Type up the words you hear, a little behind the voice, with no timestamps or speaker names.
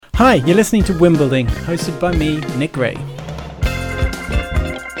Hi, you're listening to Wimbledon, hosted by me, Nick Ray.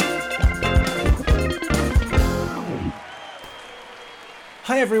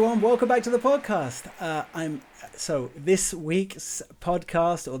 Hi everyone, welcome back to the podcast. So this week's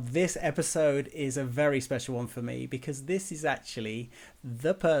podcast, or this episode, is a very special one for me because this is actually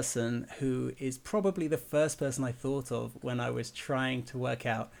the person who is probably the first person I thought of when I was trying to work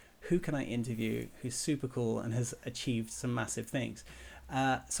out who can I interview who's super cool and has achieved some massive things.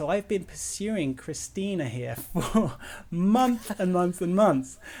 So I've been pursuing Christina here for months and months and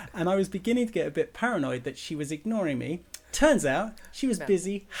months, and I was beginning to get a bit paranoid that she was ignoring me. Turns out she was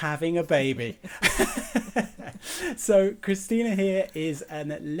busy having a baby. So Christina here is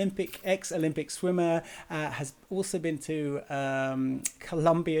an ex-Olympic swimmer, has also been to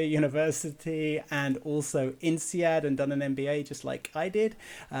Columbia University and also INSEAD and done an MBA just like I did.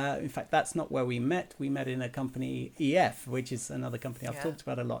 In fact, that's not where we met. We met in a company, EF, which is another company I've talked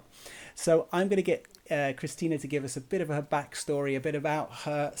about a lot. So I'm going to get Christina to give us a bit of her backstory, a bit about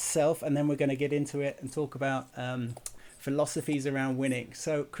herself, and then we're going to get into it and talk about philosophies around winning.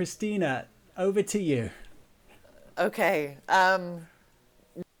 So Christina, over to you. Okay.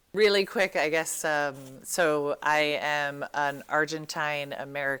 Really quick, I guess. So I am an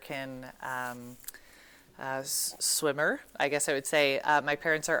Argentine-American swimmer, I guess I would say. My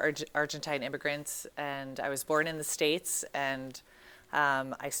parents are Argentine immigrants, and I was born in the States, and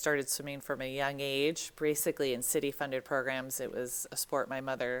I started swimming from a young age, basically in city-funded programs. It was a sport my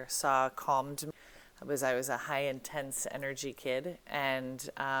mother saw calmed me. I was a high intense energy kid, and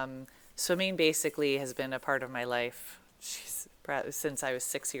swimming basically has been a part of my life since I was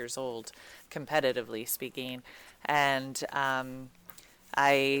 6 years old, competitively speaking. And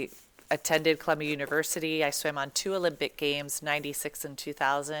I attended Columbia University. I swam on 2 Olympic Games, 96 and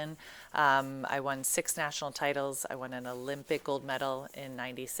 2000. I won 6 national titles. I won an Olympic gold medal in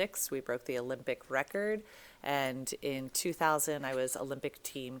 96. We broke the Olympic record. And in 2000, I was Olympic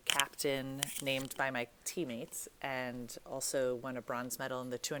team captain, named by my teammates, and also won a bronze medal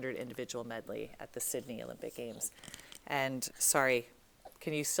in the 200 individual medley at the Sydney Olympic Games. And sorry,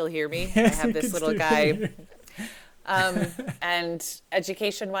 can you still hear me? Yes, I have this little guy. And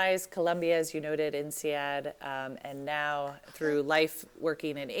education-wise, Columbia, as you noted, INSEAD, and now through life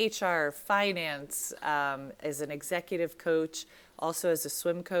working in HR, finance, as an executive coach, also as a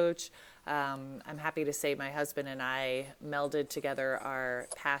swim coach. I'm happy to say my husband and I melded together our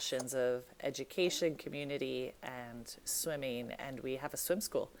passions of education, community, and swimming, and we have a swim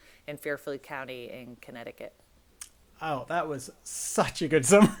school in Fairfield County in Connecticut. Oh, that was such a good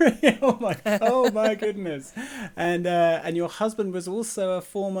summary! Oh my goodness! And your husband was also a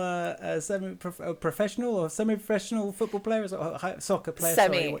former professional or semi-professional football player, or soccer player.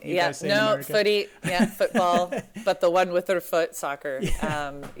 Semi, footy, football, but the one with her foot, soccer.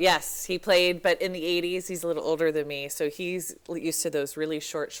 Yeah. Yes, he played, but in the 80s, he's a little older than me, so he's used to those really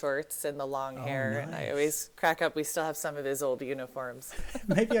short shorts and the long hair. Nice. And I always crack up. We still have some of his old uniforms.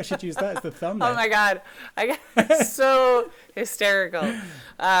 Maybe I should use that as the thumbnail. Oh my God, so hysterical.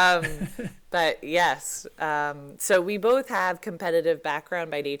 But yes, so we both have competitive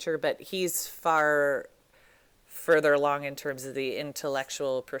background by nature, but he's far further along in terms of the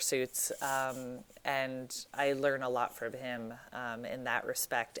intellectual pursuits, and I learn a lot from him in that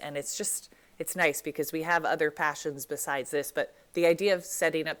respect. And it's nice because we have other passions besides this, but the idea of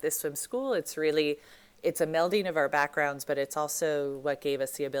setting up this swim school, it's a melding of our backgrounds, but it's also what gave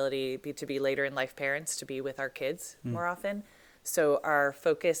us the ability to be later in life parents, to be with our kids more often. So our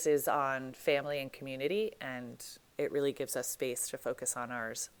focus is on family and community, and it really gives us space to focus on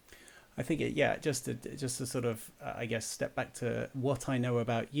ours. I think just to sort of I guess step back to what I know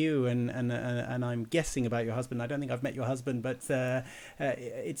about you and I'm guessing about your husband. I don't think I've met your husband, but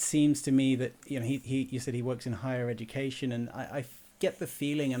it seems to me that you said he works in higher education, and I get the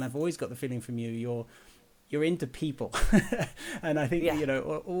feeling, and I've always got the feeling from you, you're into people. And I think,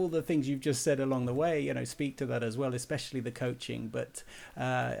 all the things you've just said along the way, speak to that as well, especially the coaching. But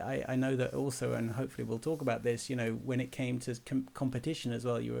I know that also, and hopefully we'll talk about this, when it came to competition as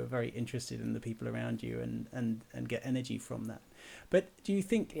well, you were very interested in the people around you and get energy from that. But do you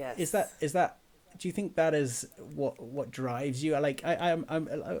think, is that do you think that is what drives you? I'm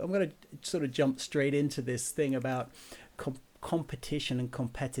going to sort of jump straight into this thing about competition and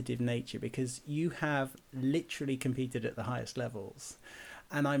competitive nature, because you have literally competed at the highest levels,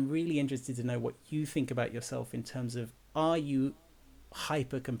 and I'm really interested to know what you think about yourself in terms of, are you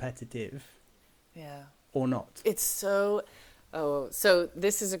hyper competitive or not? So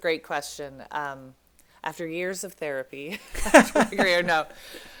this is a great question. after years of therapy, after my career, no.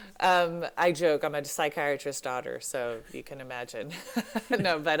 I joke, I'm a psychiatrist's daughter, so you can imagine.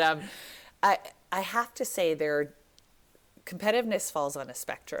 No, but I have to say competitiveness falls on a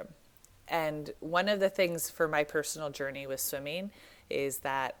spectrum. And one of the things for my personal journey with swimming is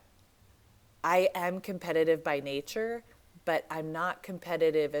that I am competitive by nature, but I'm not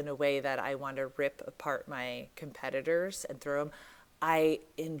competitive in a way that I want to rip apart my competitors and throw them. I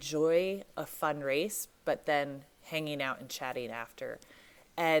enjoy a fun race, but then hanging out and chatting after.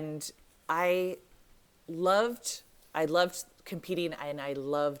 And I loved competing, and I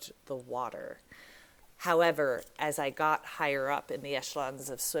loved the water. However, as I got higher up in the echelons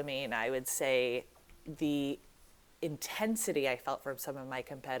of swimming, I would say the intensity I felt from some of my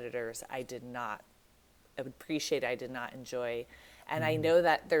competitors, I did not appreciate, I did not enjoy. And I know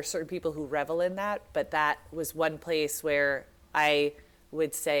that there are certain people who revel in that, but that was one place where I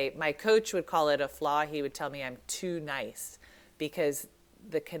would say, my coach would call it a flaw. He would tell me I'm too nice, because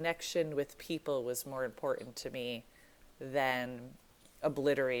the connection with people was more important to me than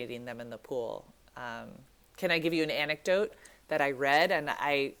obliterating them in the pool. Can I give you an anecdote that I read? And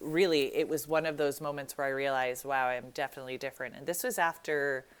it was one of those moments where I realized, wow, I'm definitely different. And this was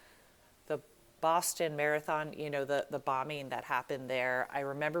after the Boston Marathon, the bombing that happened there. I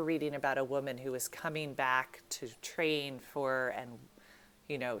remember reading about a woman who was coming back to train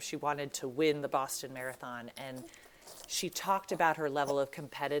she wanted to win the Boston Marathon. And she talked about her level of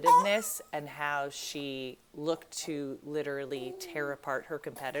competitiveness and how she looked to literally tear apart her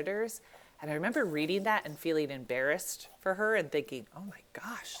competitors. And I remember reading that and feeling embarrassed for her and thinking, oh my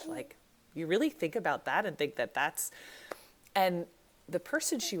gosh, like, you really think about that and think that that's... And the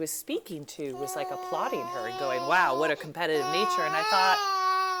person she was speaking to was like applauding her and going, wow, what a competitive nature. And I thought,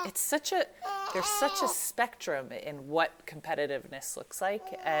 there's such a spectrum in what competitiveness looks like.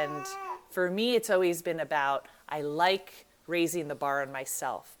 And for me, it's always been about, I like raising the bar on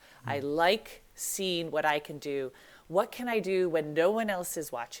myself. I like seeing what I can do. What can I do when no one else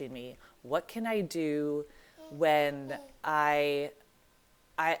is watching me? What can I do when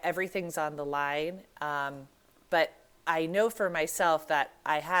everything's on the line? But I know for myself that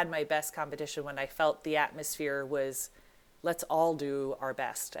I had my best competition when I felt the atmosphere was, let's all do our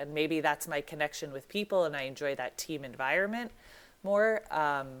best. And maybe that's my connection with people, and I enjoy that team environment more.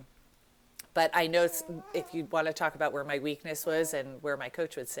 But I know if you want to talk about where my weakness was and where my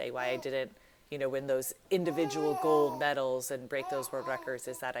coach would say why I didn't, win those individual gold medals and break those world records,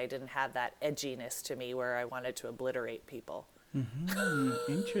 is that I didn't have that edginess to me where I wanted to obliterate people. Mm-hmm.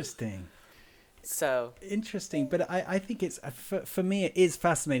 Interesting. So interesting, but I think it's for me it is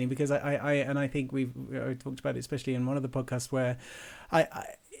fascinating, because I think we've talked about it, especially in one of the podcasts, where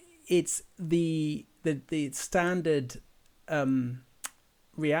it's the standard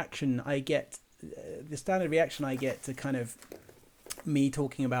reaction I get, to kind of me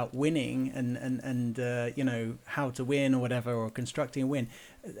talking about winning and how to win or whatever, or constructing a win.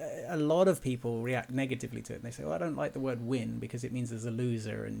 A lot of people react negatively to it, and they say, well, I don't like the word win because it means there's a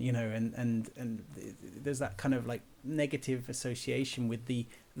loser, and and there's that kind of like negative association with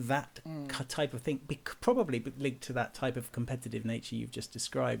that type of thing, probably linked to that type of competitive nature you've just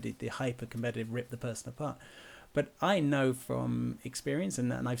described, the hyper competitive, rip the person apart. But I know from experience,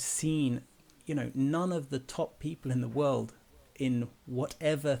 and I've seen, none of the top people in the world in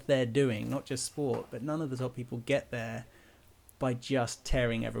whatever they're doing, not just sport, but none of the top people get there by just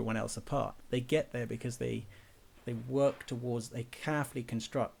tearing everyone else apart. They get there because they work towards, they carefully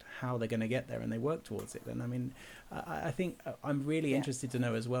construct how they're going to get there, and they work towards it. And I mean, I think I'm really interested to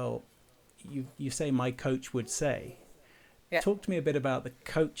know as well, you say my coach would say. Talk to me a bit about the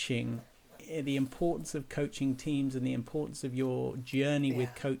coaching, the importance of coaching teams, and the importance of your journey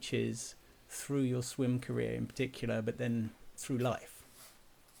with coaches through your swim career in particular, but then through life.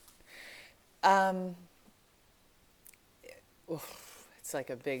 It's like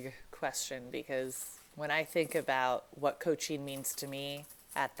a big question, because when I think about what coaching means to me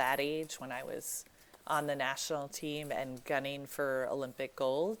at that age, when I was on the national team and gunning for Olympic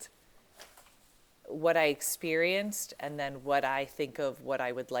gold, what I experienced and then what I think of what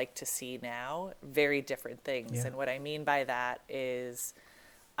I would like to see now, very different things. Yeah. And what I mean by that is,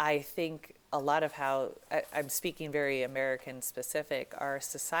 I think a lot of how, I'm speaking very American specific, our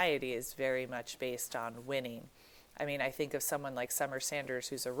society is very much based on winning. I mean, I think of someone like Summer Sanders,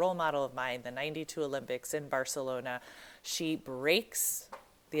 who's a role model of mine, the 92 Olympics in Barcelona. She breaks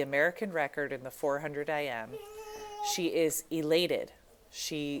the American record in the 400 IM. She is elated.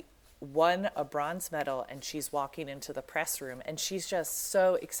 She won a bronze medal, and she's walking into the press room, and she's just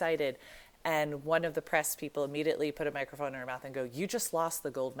so excited. And one of the press people immediately put a microphone in her mouth and go, "You just lost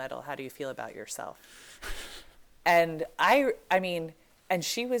the gold medal. How do you feel about yourself?" And I mean, and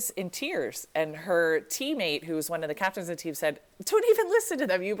she was in tears. And her teammate, who was one of the captains of the team, said, "Don't even listen to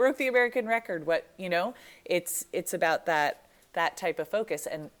them. You broke the American record." It's about that type of focus.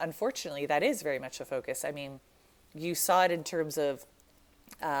 And unfortunately, that is very much a focus. I mean, you saw it in terms of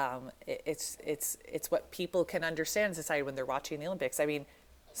it's what people can understand in society when they're watching the Olympics. I mean,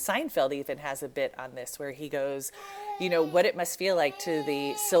 Seinfeld even has a bit on this where he goes, what it must feel like to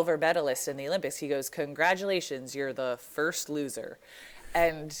the silver medalist in the Olympics. He goes, "Congratulations, you're the first loser."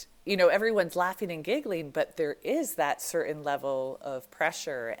 And, everyone's laughing and giggling, but there is that certain level of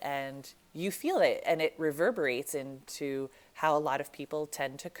pressure, and you feel it, and it reverberates into how a lot of people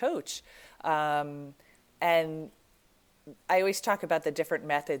tend to coach. And I always talk about the different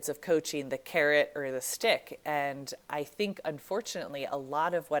methods of coaching, the carrot or the stick. And I think, unfortunately, a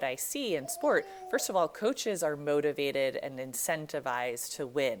lot of what I see in sport, first of all, coaches are motivated and incentivized to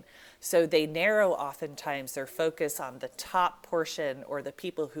win. So they narrow oftentimes their focus on the top portion or the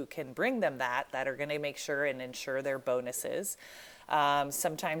people who can bring them that are going to make sure and ensure their bonuses.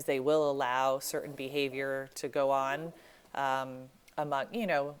 Sometimes they will allow certain behavior to go on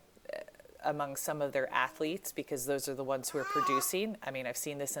among some of their athletes, because those are the ones who are producing. I mean, I've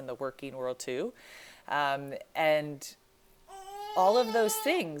seen this in the working world too. And all of those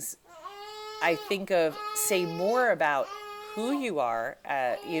things, I think of, say more about who you are,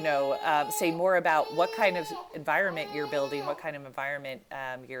 say more about what kind of environment you're building, what kind of environment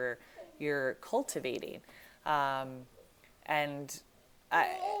you're cultivating.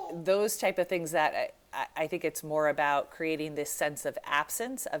 Those type of things that I think it's more about creating this sense of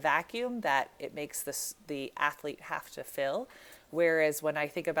absence, a vacuum that it makes the athlete have to fill. Whereas when I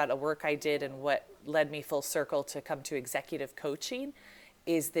think about a work I did and what led me full circle to come to executive coaching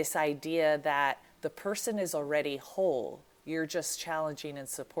is this idea that the person is already whole. You're just challenging and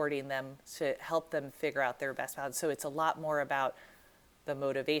supporting them to help them figure out their best balance. So it's a lot more about the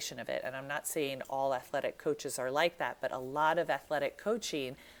motivation of it. And I'm not saying all athletic coaches are like that, but a lot of athletic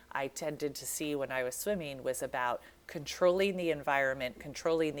coaching I tended to see when I was swimming was about controlling the environment,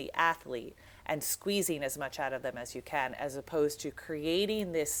 controlling the athlete, and squeezing as much out of them as you can, as opposed to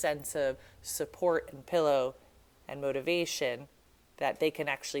creating this sense of support and pillow and motivation that they can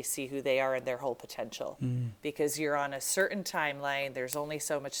actually see who they are and their whole potential. Because you're on a certain timeline, there's only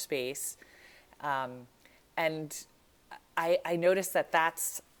so much space. And I noticed that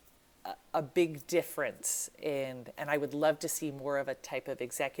that's a big difference and I would love to see more of a type of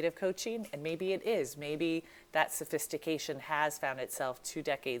executive coaching, and maybe it is. Maybe that sophistication has found itself 2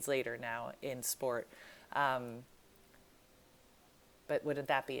 decades later now in sport. But wouldn't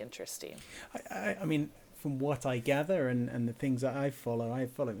that be interesting? I mean, from what I gather and the things that I follow, I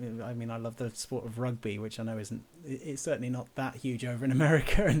love the sport of rugby, which I know it's certainly not that huge over in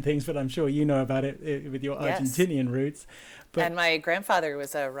America and things, but I'm sure you know about it with your Argentinian roots. But, and my grandfather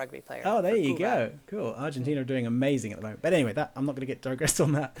was a rugby player. Oh, there you go. Cool. Argentina are doing amazing at the moment. But anyway, I'm not going to get digressed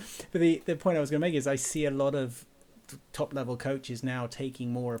on that. But the point I was going to make is I see a lot of top level coaches now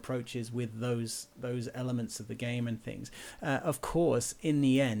taking more approaches with those elements of the game and things. Of course, in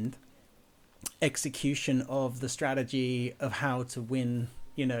the end, execution of the strategy of how to win,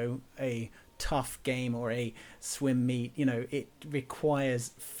 a tough game or a swim meet, it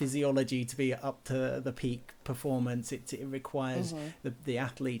requires physiology to be up to the peak performance. It requires the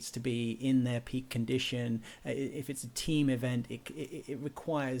athletes to be in their peak condition. If it's a team event, it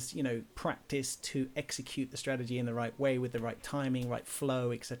requires practice to execute the strategy in the right way with the right timing, right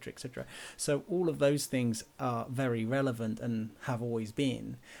flow, etc., etc. So all of those things are very relevant and have always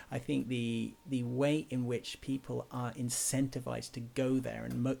been. I think the way in which people are incentivized to go there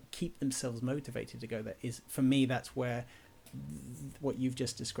and keep themselves motivated to go there is, for me, that's where what you've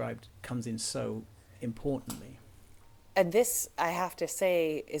just described comes in so importantly. And this, I have to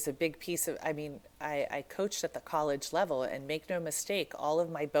say, is a big piece of, I coached at the college level, and make no mistake, all of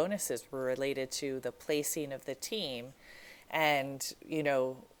my bonuses were related to the placing of the team and,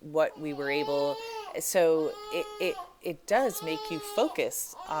 what we were able, so it does make you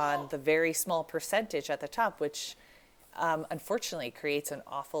focus on the very small percentage at the top, which unfortunately creates an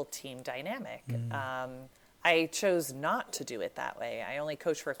awful team dynamic. I chose not to do it that way. I only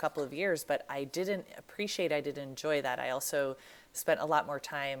coached for a couple of years, but I didn't enjoy that. I also spent a lot more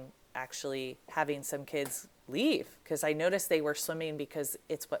time actually having some kids leave because I noticed they were swimming because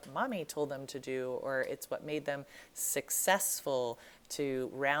it's what mommy told them to do, or it's what made them successful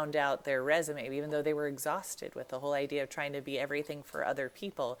to round out their resume, even though they were exhausted with the whole idea of trying to be everything for other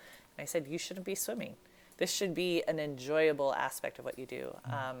people. And I said, you shouldn't be swimming. This should be an enjoyable aspect of what you do.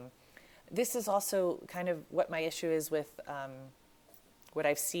 this is also kind of what my issue is with what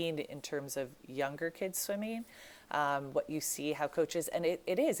I've seen in terms of younger kids swimming, what you see, how coaches, and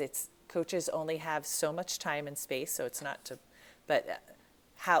it's coaches only have so much time and space, so it's not to, but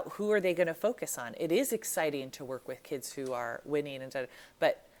who are they going to focus on? It is exciting to work with kids who are winning,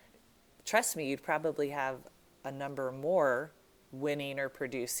 but trust me, you'd probably have a number more winning or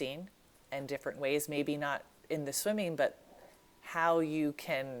producing in different ways, maybe not in the swimming, but how you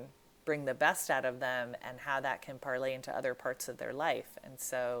can bring the best out of them and how that can parlay into other parts of their life. And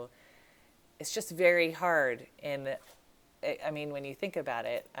so it's just very hard when you think about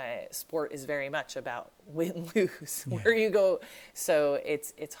it, sport is very much about win-lose, where you go. So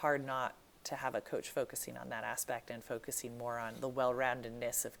it's hard not to have a coach focusing on that aspect and focusing more on the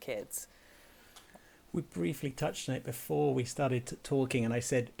well-roundedness of kids. We briefly touched on it before we started talking, and I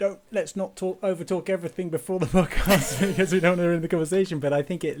said, let's not over talk everything before the podcast because we don't want to ruin the conversation. But I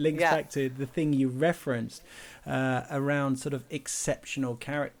think it links back to the thing you referenced around sort of exceptional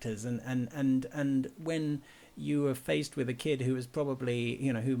characters, and when you were faced with a kid who was probably,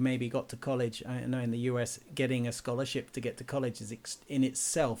 who maybe got to college. I know in the US, getting a scholarship to get to college is in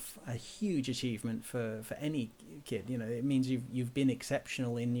itself a huge achievement for any kid. It means you've been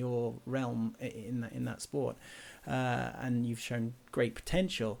exceptional in your realm in that sport, and you've shown great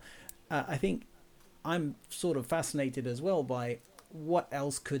potential. I think I'm sort of fascinated as well by what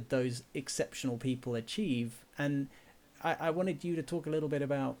else could those exceptional people achieve, and I wanted you to talk a little bit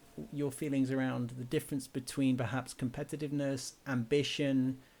about your feelings around the difference between perhaps competitiveness,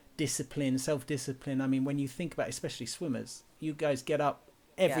 ambition, discipline, self-discipline. I mean, when you think about especially swimmers, you guys get up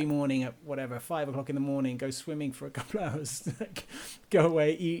every morning at 5 o'clock in the morning, go swimming for a couple of hours, go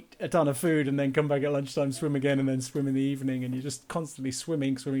away, eat a ton of food, and then come back at lunchtime, swim again, and then swim in the evening, and you're just constantly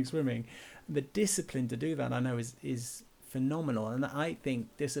swimming. The discipline to do that, I know, is phenomenal, and I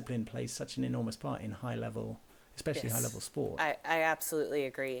think discipline plays such an enormous part in high-level, especially high-level sport. I absolutely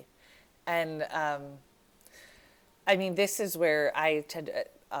agree. And, this is where I tend to...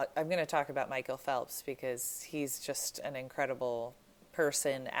 I'm going to talk about Michael Phelps because he's just an incredible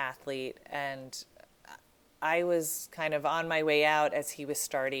person, athlete, and I was kind of on my way out as he was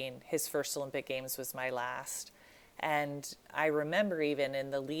starting. His first Olympic Games was my last. And I remember even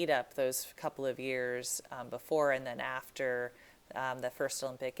in the lead up those couple of years before and then after the first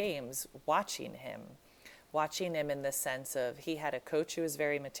Olympic Games, watching him in the sense of he had a coach who was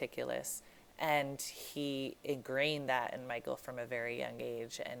very meticulous, and he ingrained that in Michael from a very young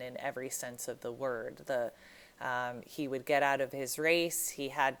age and in every sense of the word. He would get out of his race, he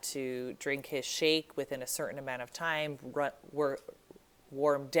had to drink his shake within a certain amount of time,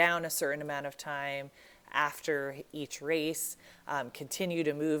 warm down a certain amount of time after each race, continue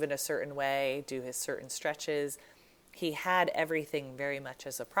to move in a certain way, do his certain stretches. He had everything very much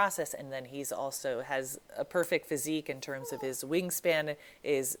as a process, and then he's also has a perfect physique in terms of his wingspan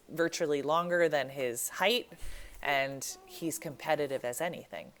is virtually longer than his height, and he's competitive as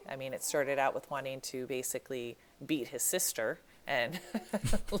anything. I mean, it started out with wanting to basically beat his sister, and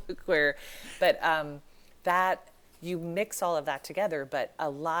look where, but that you mix all of that together, but a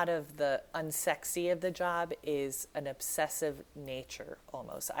lot of the unsexy of the job is an obsessive nature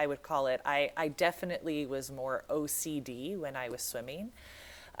almost. I would call it, I definitely was more OCD when I was swimming,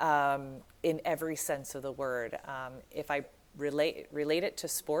 in every sense of the word. If I relate it to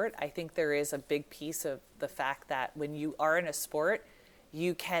sport, I think there is a big piece of the fact that when you are in a sport,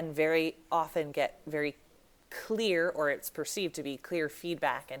 you can very often get very clear, or it's perceived to be clear,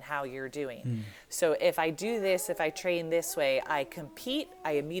 feedback in how you're doing. So if I do this, if I train this way, I compete,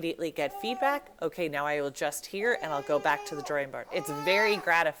 I immediately get feedback. Okay, now I will adjust here and I'll go back to the drawing board. It's very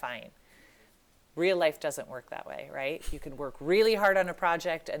gratifying. Real life doesn't work that way, right? You can work really hard on a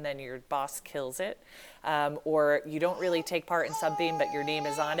project and then your boss kills it. Or you don't really take part in something, but your name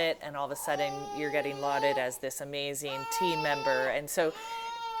is on it, and all of a sudden you're getting lauded as this amazing team member. And so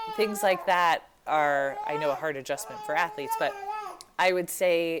things like that are, I know, a hard adjustment for athletes, but I would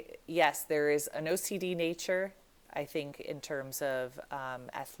say, yes, there is an OCD nature, I think, in terms of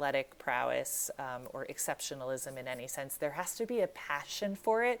athletic prowess or exceptionalism in any sense. There has to be a passion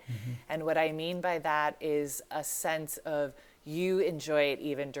for it. And what I mean by that is a sense of you enjoy it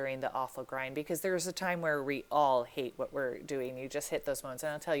even during the awful grind, because there's a time where we all hate what we're doing. You just hit those moments.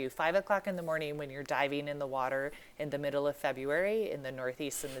 And I'll tell you, 5 o'clock in the morning when you're diving in the water in the middle of February in the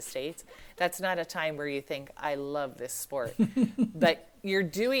Northeast in the States, that's not a time where you think, I love this sport. But you're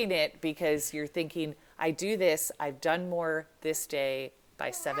doing it because you're thinking, I do this, I've done more this day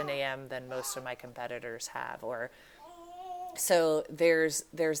by 7 a.m. than most of my competitors have. Or so there's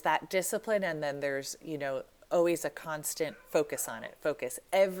that discipline, and then there's, always a constant focus on it. Focus.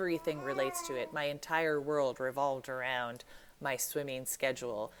 Everything relates to it. My entire world revolved around my swimming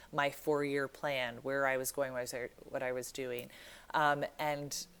schedule, my 4-year plan, where I was going, what I was doing.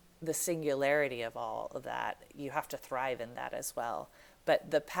 And the singularity of all of that, you have to thrive in that as well.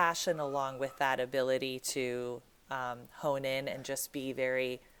 But the passion along with that ability to hone in and just be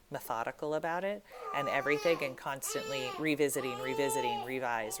very methodical about it and everything, and constantly revisiting,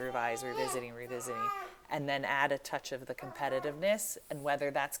 revise, revisiting, and then add a touch of the competitiveness, and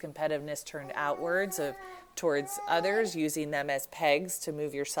whether that's competitiveness turned outwards towards others, using them as pegs to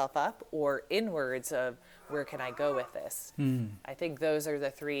move yourself up, or inwards of where can I go with this. I think those are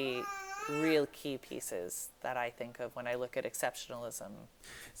the 3 real key pieces that I think of when I look at exceptionalism.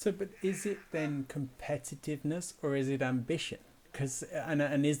 So, but is it then competitiveness or is it ambition? Because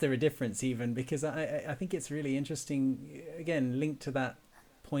and is there a difference even? Because I think it's really interesting, again, linked to that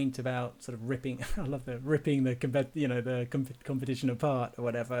point about sort of ripping. I love ripping the competition apart or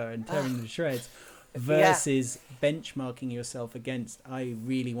whatever, and tearing them to shreds, versus benchmarking yourself against. I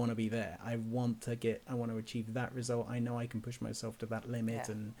really want to be there. I want to achieve that result. I know I can push myself to that limit,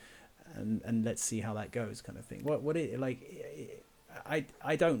 and let's see how that goes, kind of thing. What it like?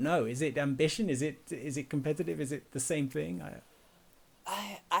 I don't know. Is it ambition? Is it competitive? Is it the same thing?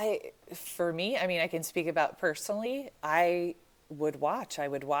 For me, I mean, I can speak about personally. I would watch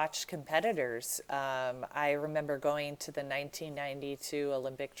competitors. I remember going to the 1992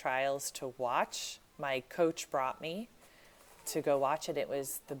 Olympic trials to watch. My coach brought me to go watch it. It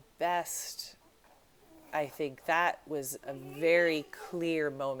was the best. I think that was a very clear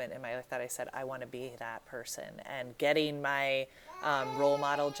moment in my life that I said, I want to be that person. And getting my role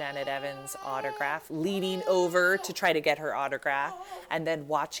model, Janet Evans' autograph, leading over to try to get her autograph, and then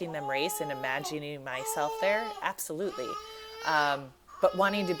watching them race and imagining myself there, absolutely. But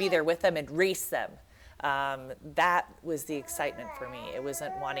wanting to be there with them and race them, that was the excitement for me. It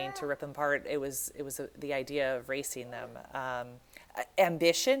wasn't wanting to rip them apart. It was the idea of racing them.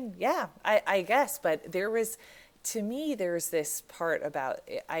 Ambition, yeah, I guess. But to me, there's this part about,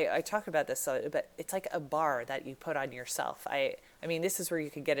 I talk about this, but it's like a bar that you put on yourself. I mean, this is where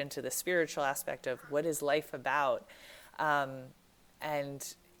you can get into the spiritual aspect of what is life about.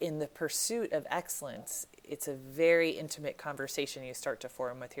 And in the pursuit of excellence, it's a very intimate conversation you start to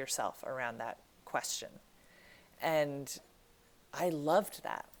form with yourself around that question. And I loved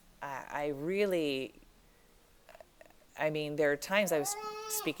that. I mean, there are times, I was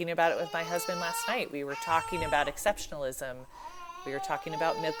speaking about it with my husband last night. We were talking about exceptionalism. We were talking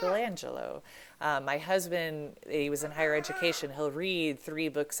about Michelangelo. My husband, he was in higher education. He'll read 3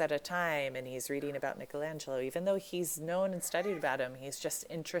 books at a time, and he's reading about Michelangelo. Even though he's known and studied about him, he's just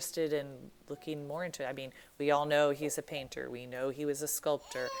interested in looking more into it. I mean, we all know he's a painter. We know he was a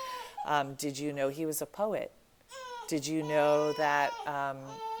sculptor. Did you know he was a poet? Did you know that,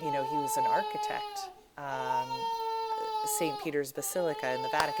 he was an architect? St. Peter's Basilica in the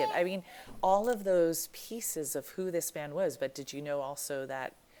Vatican. I mean, all of those pieces of who this man was. But did you know also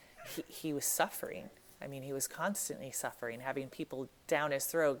that he was suffering? I mean, he was constantly suffering, having people down his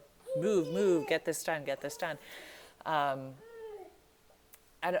throat, move, get this done. I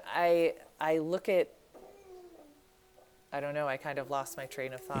look at, I don't know, I kind of lost my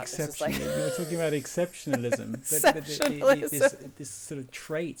train of thought. You were talking about exceptionalism. This sort of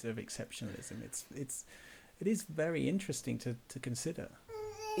trait of exceptionalism, it is very interesting to consider.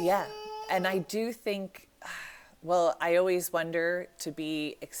 Yeah, and I do think, well, I always wonder, to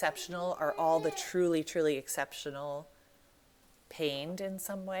be exceptional, are all the truly, truly exceptional pained in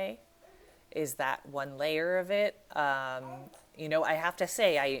some way? Is that one layer of it? I have to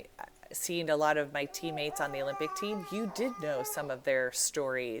say, seeing a lot of my teammates on the Olympic team, you did know some of their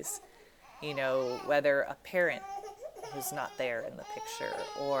stories, whether a parent who's not there in the picture,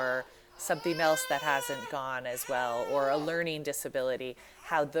 or something else that hasn't gone as well, or a learning disability,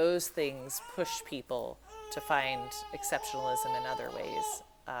 how those things push people to find exceptionalism in other ways.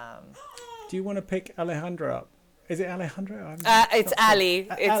 Do you want to pick Alejandra up? Is it Alejandra? It's Ali.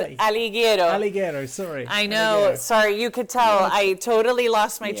 It's Aliguero. Aliguero, sorry. I know. Aliguero. Sorry, you could tell. I totally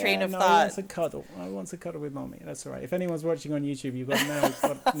lost my train of thought. I want to cuddle with mommy. That's all right. If anyone's watching on YouTube, you've got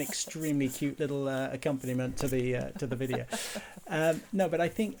an extremely cute little accompaniment to the video. No, but I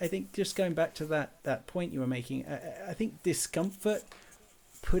think just going back to that point you were making, I think discomfort,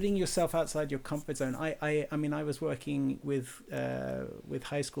 putting yourself outside your comfort zone. I mean, I was working with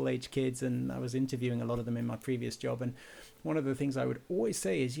high school age kids, and I was interviewing a lot of them in my previous job. And one of the things I would always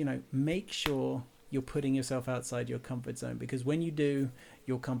say is, make sure you're putting yourself outside your comfort zone, because when you do,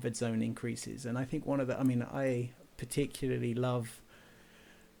 your comfort zone increases. And I think I particularly love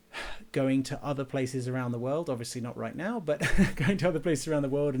going to other places around the world, obviously not right now, but going to other places around the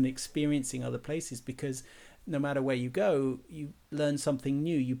world and experiencing other places, because no matter where you go, you learn something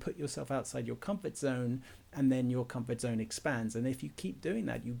new. You put yourself outside your comfort zone, and then your comfort zone expands. And if you keep doing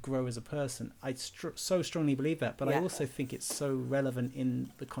that, you grow as a person. I so strongly believe that. But I also think it's so relevant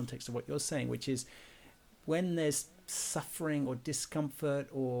in the context of what you're saying, which is when there's suffering or discomfort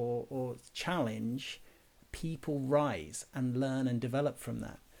or challenge, people rise and learn and develop from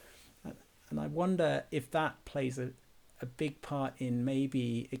that. And I wonder if that plays a big part in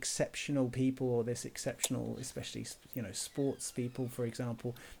maybe exceptional people, or this exceptional, especially, you know, sports people, for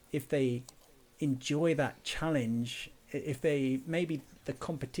example, if they enjoy that challenge, if they, maybe the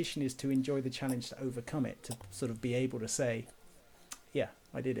competition is to enjoy the challenge, to overcome it, to sort of be able to say, yeah,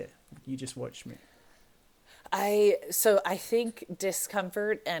 I did it. You just watched me. So I think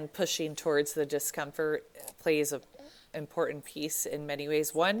discomfort and pushing towards the discomfort plays a important piece in many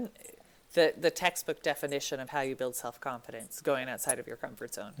ways. One, the textbook definition of how you build self-confidence, going outside of your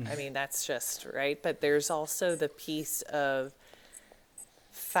comfort zone. I mean, that's just right. But there's also the piece of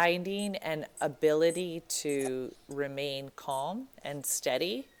finding an ability to remain calm and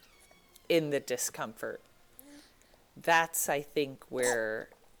steady in the discomfort. That's, I think, where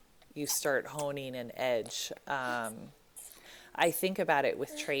you start honing an edge. I think about it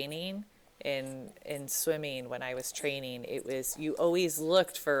with training. In swimming, when I was training, it was, you always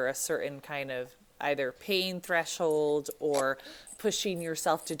looked for a certain kind of either pain threshold or pushing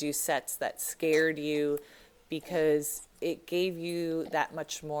yourself to do sets that scared you, because it gave you that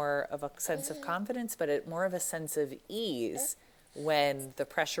much more of a sense of confidence, but more of a sense of ease when the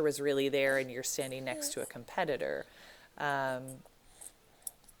pressure was really there and you're standing next to a competitor.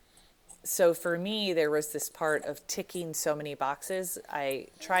 So for me, there was this part of ticking so many boxes.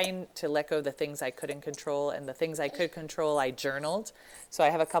 Trying to let go of the things I couldn't control, and the things I could control, I journaled. So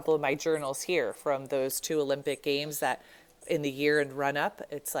I have a couple of my journals here from those 2 Olympic Games that in the year and run up,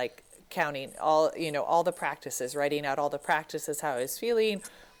 it's like counting all the practices, writing out all the practices, how I was feeling,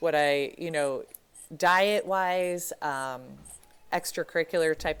 what I, diet wise,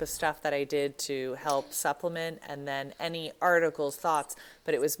 extracurricular type of stuff that I did to help supplement, and then any articles, thoughts.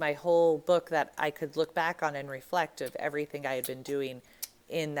 But it was my whole book that I could look back on and reflect of everything I had been doing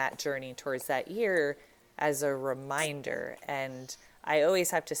in that journey towards that year as a reminder. And I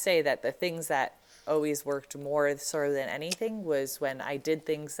always have to say that the things that always worked more sort of than anything was when I did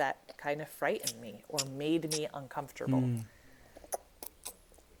things that kind of frightened me or made me uncomfortable.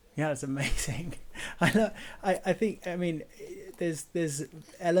 Yeah, it's amazing. I think, I mean, there's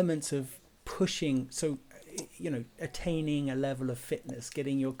elements of pushing, so, attaining a level of fitness,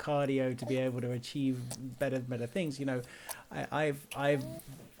 getting your cardio to be able to achieve better things. I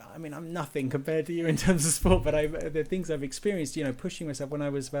mean, I'm nothing compared to you in terms of sport, but the things I've experienced, pushing myself when I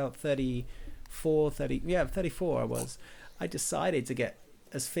was about 34 I was, I decided to get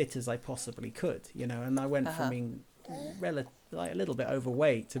as fit as I possibly could, and I went from being a little bit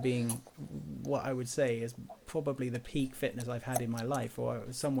overweight to being what I would say is probably the peak fitness I've had in my life, or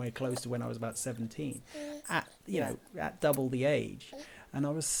somewhere close to when I was about 17, at double the age. And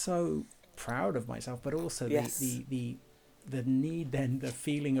I was so proud of myself, but also the need, then the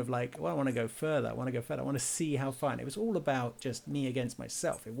feeling of like, well, I want to go further. I want to see how far. And it was all about just me against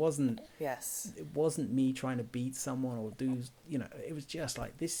myself. It wasn't me trying to beat someone or do, it was just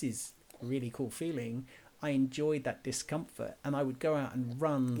like, this is a really cool feeling. I enjoyed that discomfort, and I would go out and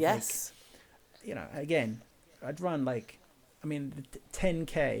run. Yes. Again, I'd run the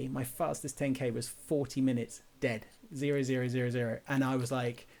 10K, my fastest 10K was 40 minutes dead, 0, 0, 0, 0. And I was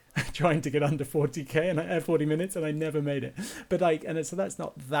like trying to get under 40K and I had 40 minutes and I never made it. But so that's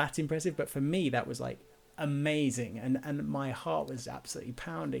not that impressive. But for me, that was like amazing. And my heart was absolutely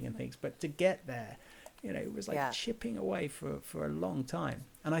pounding and things. But to get there, it was like chipping away for a long time.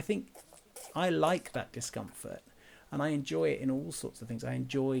 And I think I like that discomfort, and I enjoy it in all sorts of things. I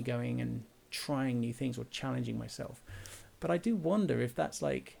enjoy going and trying new things or challenging myself. But I do wonder if that's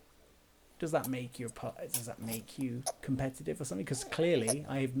like, does that make you competitive or something? Because clearly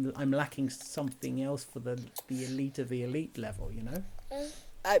I'm lacking something else for the elite of the elite level,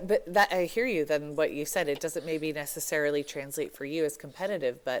 But that, I hear you. Then what you said, it doesn't maybe necessarily translate for you as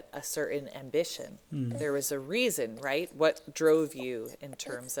competitive, but a certain ambition. There was a reason, right? What drove you in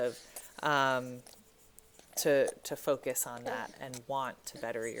terms of to focus on that and want to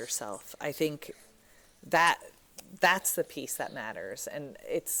better yourself? I think that's the piece that matters. And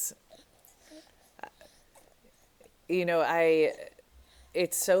it's,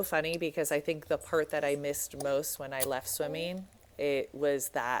 it's so funny because I think the part that I missed most when I left swimming, it was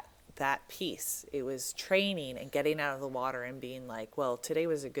that that piece. It was training and getting out of the water and being like, well, today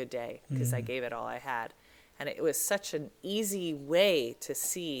was a good day because I gave it all I had. And it was such an easy way to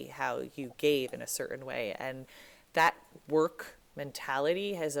see how you gave in a certain way. And that work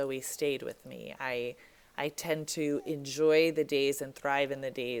mentality has always stayed with me. I tend to enjoy the days and thrive in the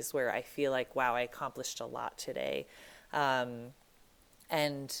days where I feel like, wow, I accomplished a lot today.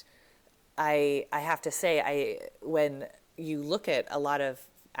 And I have to say, when you look at a lot of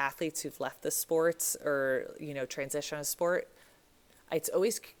athletes who've left the sports or, transition to sport, it's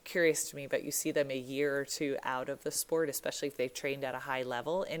always curious to me, but you see them a year or two out of the sport, especially if they've trained at a high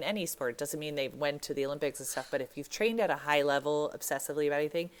level in any sport. It doesn't mean they went to the Olympics and stuff, but if you've trained at a high level obsessively about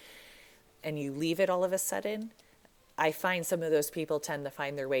anything and you leave it all of a sudden, I find some of those people tend to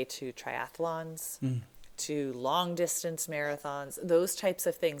find their way to triathlons, to long distance marathons, those types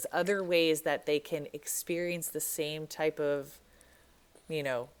of things, other ways that they can experience the same type of,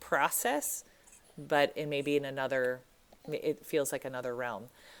 process, but maybe in another, it feels like another realm.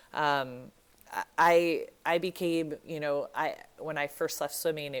 I became, when I first left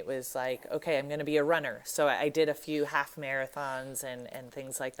swimming, it was like, okay, I'm going to be a runner. So I did a few half marathons and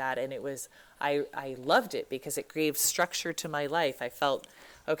things like that. And it was, I loved it because it gave structure to my life. I felt,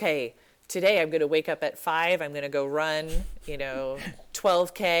 okay, today I'm going to wake up at 5, I'm going to go run,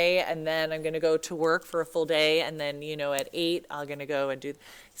 12K, and then I'm going to go to work for a full day. And then, at 8, I'm going to go and do.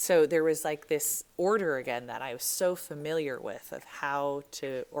 So there was like this order again that I was so familiar with of how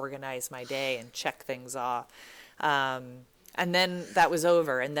to organize my day and check things off. And then that was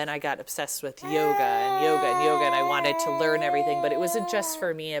over. And then I got obsessed with yoga, and I wanted to learn everything. But it wasn't just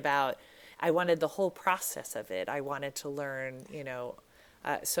for me I wanted the whole process of it. I wanted to learn,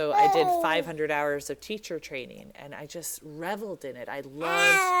 so I did 500 hours of teacher training, and I just reveled in it. I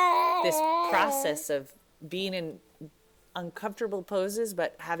loved this process of being in uncomfortable poses,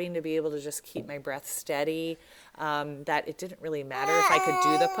 but having to be able to just keep my breath steady, that it didn't really matter if I could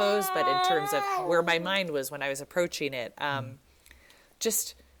do the pose, but in terms of where my mind was when I was approaching it,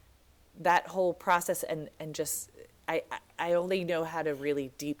 just that whole process and just, I only know how to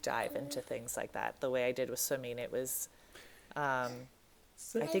really deep dive into things like that. The way I did with swimming, it was,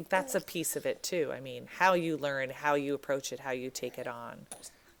 I think that's a piece of it too. I mean, how you learn, how you approach it, how you take it on.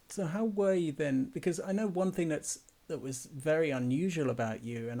 So how were you then? Because I know one thing that was very unusual about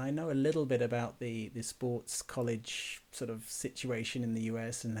you, and I know a little bit about the sports college sort of situation in the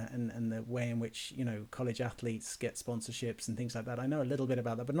US and the way in which, college athletes get sponsorships and things like that. I know a little bit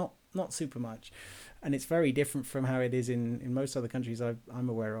about that, but not super much. And it's very different from how it is in most other countries I'm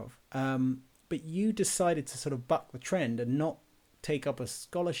aware of. But you decided to sort of buck the trend and not take up a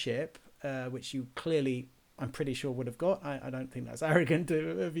scholarship, which you clearly, I'm pretty sure, would have got. I don't think that's arrogant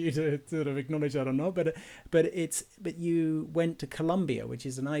of you to sort of acknowledge that or not, but you went to Columbia, which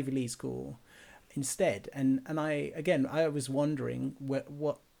is an Ivy League school, instead. And I was wondering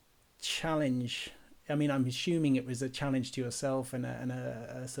what challenge. I mean, I'm assuming it was a challenge to yourself and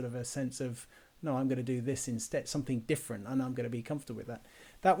a sort of a sense of, no, I'm going to do this instead, something different, and I'm going to be comfortable with that.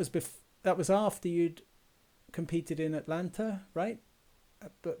 That was after you'd competed in Atlanta, right?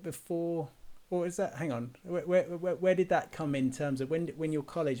 But before, or is that? Hang on, where did that come in terms of when you're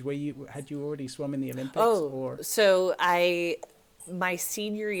college? Had you already swum in the Olympics? So my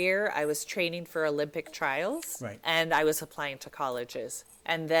senior year, I was training for Olympic trials, right, and I was applying to colleges,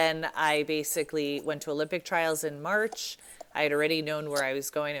 and then I basically went to Olympic trials in March. I had already known where I was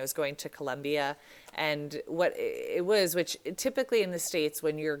going. I was going to Columbia, and what it was, which typically in the States,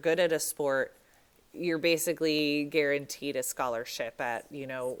 when you're good at a sport, you're basically guaranteed a scholarship at,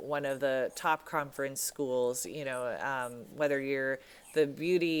 one of the top conference schools, whether you're the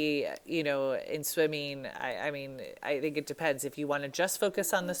beauty, in swimming. I mean, I think it depends. If you want to just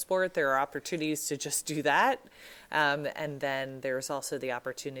focus on the sport, there are opportunities to just do that. And then there's also the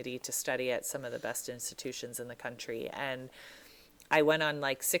opportunity to study at some of the best institutions in the country. And I went on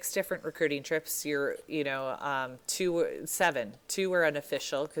like 6 different recruiting trips. 2 were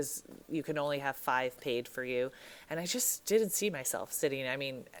unofficial because you can only have 5 paid for you. And I just didn't see myself sitting. I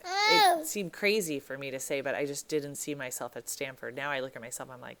mean, it seemed crazy for me to say, but I just didn't see myself at Stanford. Now I look at myself,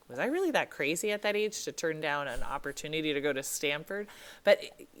 I'm like, was I really that crazy at that age to turn down an opportunity to go to Stanford? But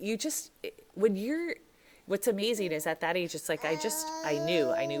what's amazing is at that age, it's like, I knew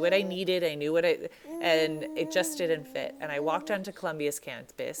what I needed. And it just didn't fit. And I walked onto Columbia's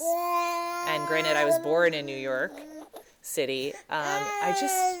campus, and granted, I was born in New York City.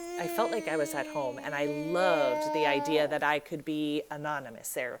 I I felt like I was at home, and I loved the idea that I could be anonymous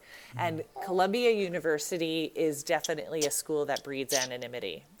there. And Columbia University is definitely a school that breeds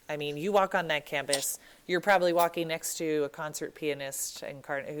anonymity. I mean, you walk on that campus, you're probably walking next to a concert pianist and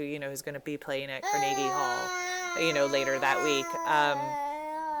who who's going to be playing at Carnegie Hall, later that week.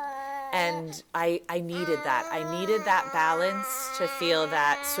 And I needed that. I needed that balance to feel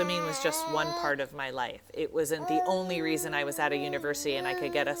that swimming was just one part of my life. It wasn't the only reason I was at a university and I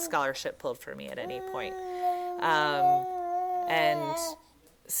could get a scholarship pulled for me at any point. And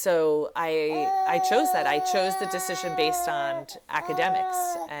so I chose that. I chose the decision based on academics.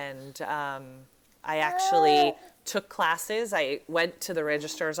 And I actually took classes. I went to the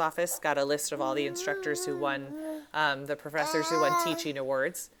registrar's office, got a list of all the instructors who won, the professors who won teaching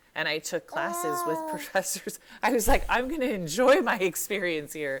awards. And I took classes with professors. I was like, I'm going to enjoy my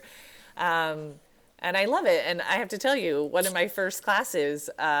experience here. And I love it. And I have to tell you, one of my first classes,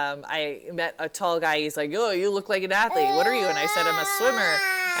 I met a tall guy. He's like, oh, you look like an athlete. What are you? And I said, I'm a swimmer.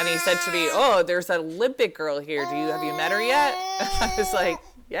 And he said to me, oh, there's an Olympic girl here. Have you met her yet? And I was like,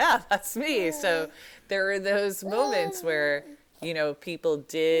 yeah, that's me. So there were those moments where, people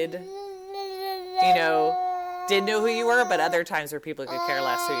did know who you were, but other times where people could care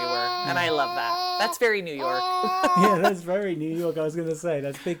less who you were. And I love that. That's very New York. Yeah, that's very New York. I was going to say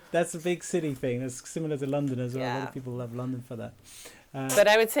that's big. That's a big city thing. That's similar to London as well. Yeah. A lot of people love London for that. But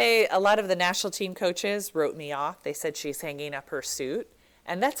I would say a lot of the national team coaches wrote me off. They said she's hanging up her suit.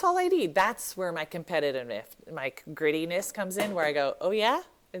 And that's all I need. That's where my competitiveness, my grittiness comes in, where I go, oh, yeah?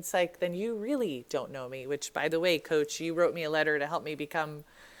 It's like, then you really don't know me, which, by the way, Coach, you wrote me a letter to help me become,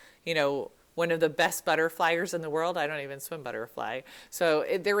 one of the best butterflyers in the world. I don't even swim butterfly. So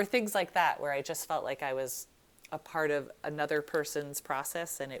there were things like that where I just felt like I was a part of another person's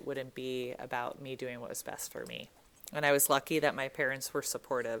process, and it wouldn't be about me doing what was best for me. And I was lucky that my parents were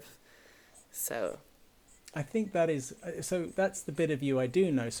supportive. So I think that's the bit of you I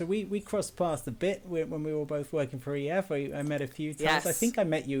do know. So we crossed paths a bit when we were both working for EF. I met a few times. Yes. I think I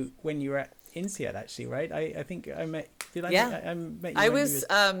met you when you were at INSEAD, actually, right? I think I met. Did I? Yeah. I met you. I was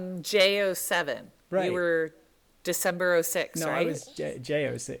J07. Right. You were December 06, no, right? I was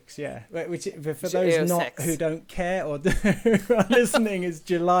J06, yeah. Which, for those who don't care or who are listening, is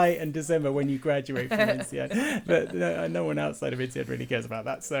July and December when you graduate from INSEAD. But no one outside of INSEAD really cares about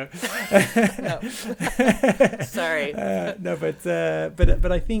that. So, no. Sorry. No,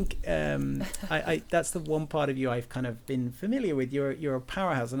 but I think I that's the one part of you I've kind of been familiar with. You're a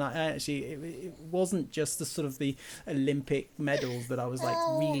powerhouse, and I actually it wasn't just the sort of the Olympic medals that I was like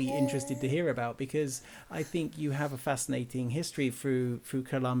really interested to hear about, because I think you have a fascinating history through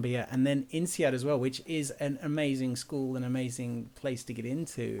Columbia and then INSEAD as well, which is an amazing school, an amazing place to get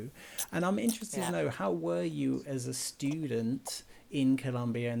into. And I'm interested to know, how were you as a student in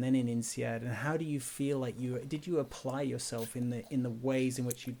Columbia and then in INSEAD, and how do you feel like did you apply yourself in the ways in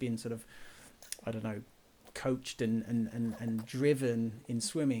which you'd been sort of, I don't know, coached and driven in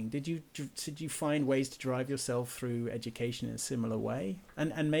swimming? Did you find ways to drive yourself through education in a similar way,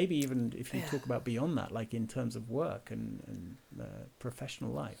 and maybe even if you talk about beyond that, like in terms of work and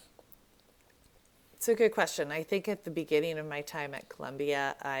professional life? It's a good question. I think at the beginning of my time at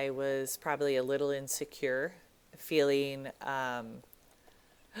Columbia, I was probably a little insecure, feeling am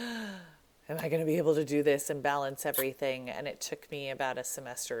I going to be able to do this and balance everything? And it took me about a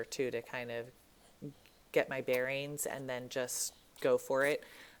semester or two to kind of get my bearings and then just go for it.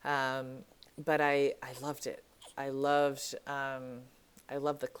 But I loved it. I loved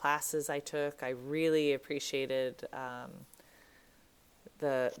the classes I took. I really appreciated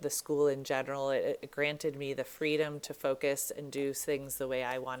the school in general. It granted me the freedom to focus and do things the way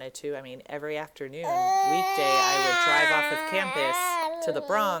I wanted to. I mean, every afternoon, weekday, I would drive off of campus to the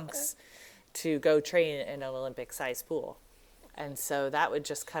Bronx to go train in an Olympic-sized pool. And so that would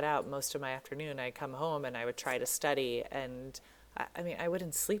just cut out most of my afternoon. I'd come home and I would try to study. And I mean, I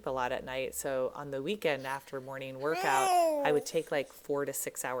wouldn't sleep a lot at night. So on the weekend after morning workout, I would take like 4 to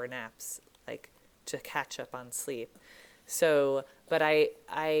 6 hour naps, like to catch up on sleep. So, but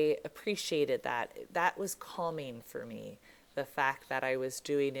I appreciated that. That was calming for me. The fact that I was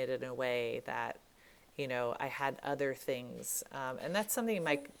doing it in a way that, I had other things. And that's something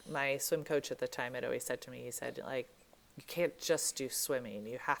my swim coach at the time had always said to me. He said, like, you can't just do swimming.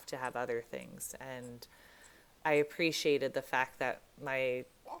 You have to have other things. And I appreciated the fact that my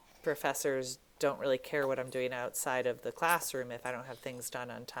professors don't really care what I'm doing outside of the classroom if I don't have things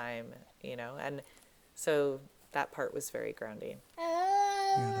done on time, And so that part was very grounding.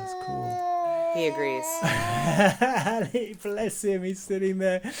 Yeah, that's cool. He agrees. Bless him. He's sitting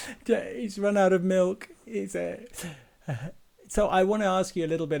there. He's run out of milk. So I want to ask you a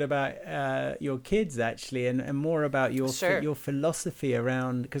little bit about your kids, actually, and more about Sure. your philosophy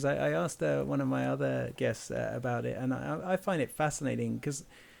around, because I asked one of my other guests about it, and I find it fascinating because,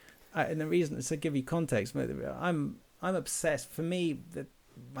 and the reason is to give you context, I'm obsessed. For me,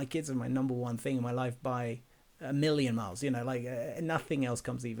 my kids are my number one thing in my life by a million miles. Like nothing else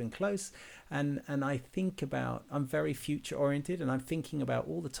comes even close. And I think about, I'm very future oriented, and I'm thinking about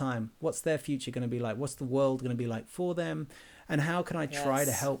all the time, what's their future going to be like? What's the world going to be like for them? And how can I try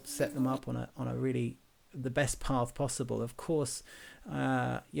to Yes. help set them up on a really the best path possible? Of course,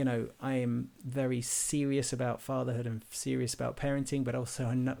 I am very serious about fatherhood and serious about parenting, but also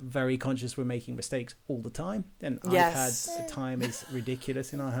I'm not very conscious we're making mistakes all the time. And Yes. iPad time is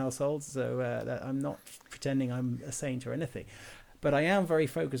ridiculous in our household, so that I'm not pretending I'm a saint or anything. But I am very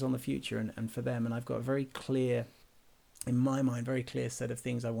focused on the future and for them, and I've got a very clear, in my mind, very clear set of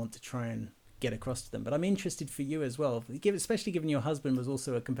things I want to try and get across to them. But I'm interested for you as well, especially given your husband was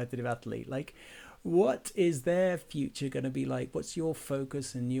also a competitive athlete. Like, what is their future going to be like? What's your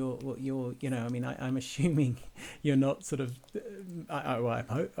focus and I'm assuming you're not sort of,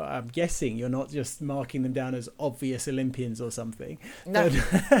 I'm guessing you're not just marking them down as obvious Olympians or something. No.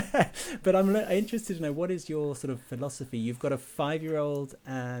 But I'm interested to know, what is your sort of philosophy? You've got a 5-year-old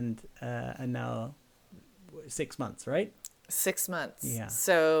and now 6 months, right? 6 months. Yeah.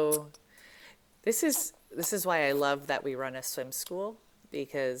 So this is why I love that we run a swim school,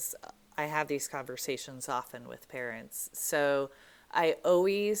 because I have these conversations often with parents. So I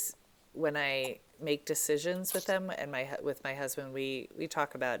always, when I make decisions with them and with my husband, we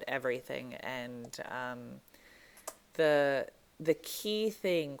talk about everything. And the key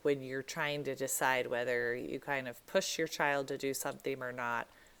thing when you're trying to decide whether you kind of push your child to do something or not,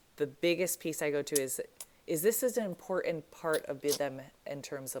 the biggest piece I go to is this is an important part of them in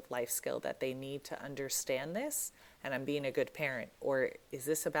terms of life skill, that they need to understand this and I'm being a good parent? Or is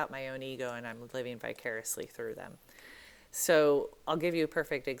this about my own ego and I'm living vicariously through them? So I'll give you a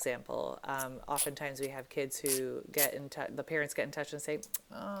perfect example. Oftentimes we have kids who get in touch, the parents get in touch and say,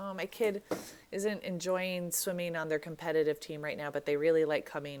 oh, my kid isn't enjoying swimming on their competitive team right now, but they really like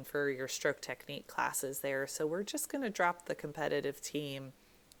coming for your stroke technique classes there. So we're just going to drop the competitive team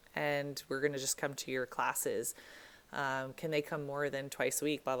and we're going to just come to your classes. Can they come more than twice a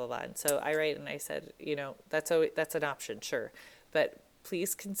week, blah, blah, blah. And so I write and I said, that's an option, sure. But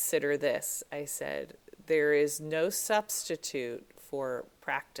please consider this. I said, there is no substitute for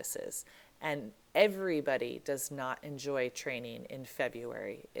practices. And everybody does not enjoy training in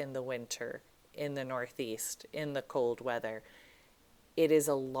February, in the winter, in the Northeast, in the cold weather. It is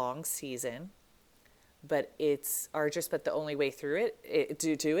a long season. But it's arduous, but the only way through it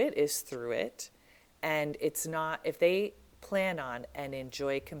to do it is through it. And it's not, if they plan on and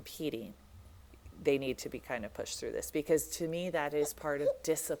enjoy competing, they need to be kind of pushed through this, because to me that is part of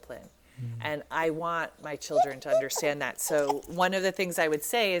discipline. And I want my children to understand that. So one of the things I would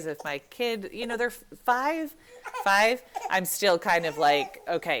say is, if my kid, they're five, I'm still kind of like,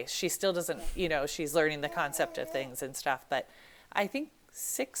 okay, she still doesn't, she's learning the concept of things and stuff. But I think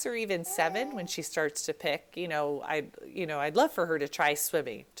 6 or even 7, when she starts to pick, I'd love for her to try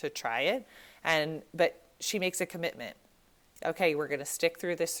swimming, to try it. But she makes a commitment. Okay, we're going to stick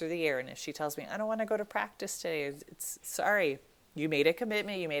through this through the year. And if she tells me, I don't want to go to practice today, it's sorry. You made a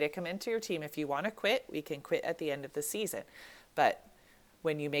commitment. You made a commitment to your team. If you want to quit, we can quit at the end of the season. But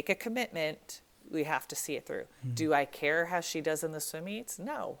when you make a commitment, we have to see it through. Do I care how she does in the swim meets?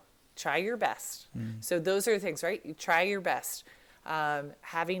 No. Try your best. So those are the things, right? You try your best.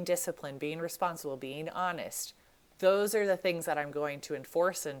 Having discipline, being responsible, being honest. Those are the things that I'm going to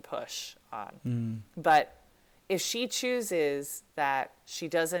enforce and push on. But if she chooses that she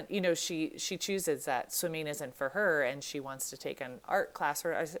doesn't, she chooses that swimming isn't for her and she wants to take an art class,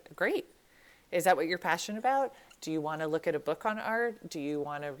 I said, great. Is that what you're passionate about? Do you want to look at a book on art? Do you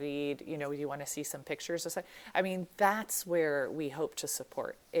want to read, you want to see some pictures or something? I mean, that's where we hope to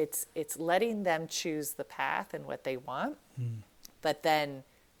support. It's letting them choose the path and what they want, but then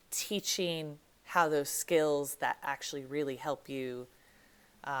teaching how those skills that actually really help you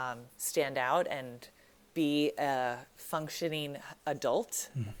stand out and be a functioning adult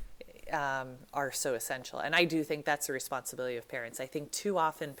are so essential. And I do think that's the responsibility of parents. I think too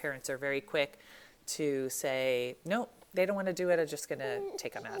often parents are very quick to say, no, they don't want to do it, I'm just going to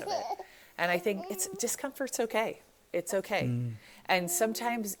take them out of it. And I think discomfort's okay. It's okay. And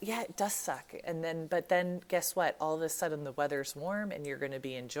sometimes, it does suck. But then guess what? All of a sudden the weather's warm and you're going to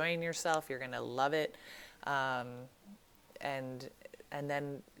be enjoying yourself. You're going to love it. And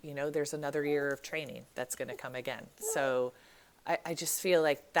then, there's another year of training that's going to come again. So I just feel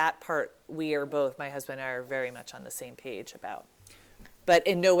like that part we are both, my husband and I, are very much on the same page about. But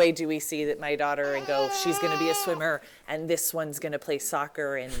in no way do we see that my daughter and go, she's going to be a swimmer and this one's going to play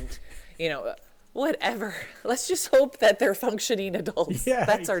soccer and, you know, whatever. Let's just hope that they're functioning adults. Yeah,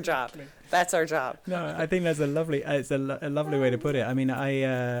 that's our job. That's our job. No, I think that's a lovely, it's a lovely way to put it. I mean,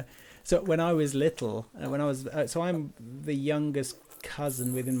 so when I was little, so I'm the youngest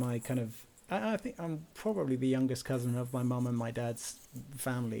cousin within my kind of, I think I'm probably the youngest cousin of my mum and my dad's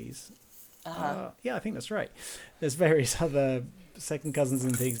families. Yeah, I think that's right. There's various other second cousins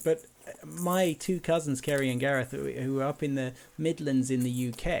and things, but my two cousins, Kerry and Gareth, who are up in the Midlands in the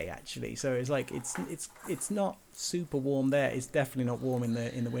UK, actually. So it's like it's not super warm there. It's definitely not warm in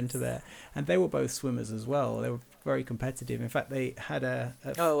the winter there. And they were both swimmers as well. They were very competitive. In fact, they had a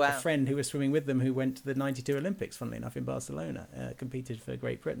friend who was swimming with them who went to the '92 Olympics, funnily enough, in Barcelona, competed for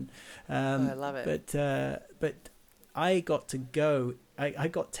Great Britain. I love it. But I got to go. I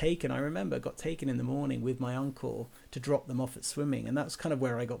got taken in the morning with my uncle to drop them off at swimming, and that's kind of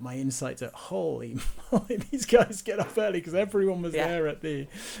where I got my insight that holy moly, these guys get up early, because everyone was there at the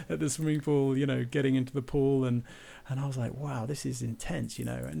swimming pool, you know, getting into the pool, and I was like, wow, this is intense, you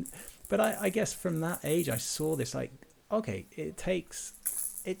know. But I guess from that age I saw this, like, okay, it takes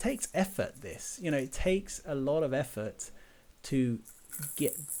effort, this, you know, it takes a lot of effort to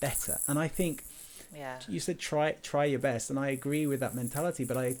get better. And I think you said try your best, and I agree with that mentality,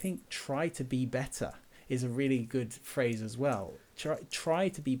 but I think try to be better is a really good phrase as well. Try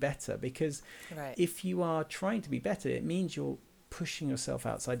to be better, because if you are trying to be better, it means you're pushing yourself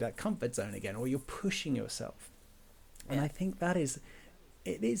outside that comfort zone again, or you're pushing yourself. And I think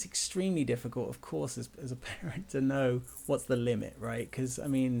it is extremely difficult, of course, as a parent, to know what's the limit, right? Because I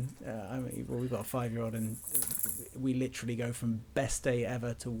mean, we've got a 5-year-old, and we literally go from best day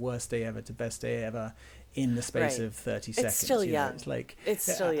ever to worst day ever to best day ever in the space of 30 seconds. It's still young. It's like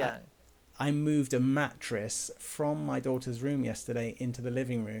still young. I moved a mattress from my daughter's room yesterday into the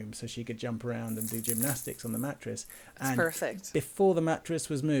living room so she could jump around and do gymnastics on the mattress. It's perfect. Before the mattress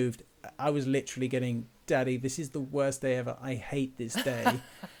was moved, I was literally getting, Daddy, this is the worst day ever. I hate this day.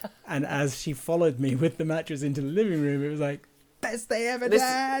 And as she followed me with the mattress into the living room, it was like, best day ever,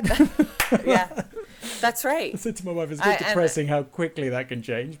 Dad. Yeah, that's right. I said to my wife, it's a bit depressing how quickly that can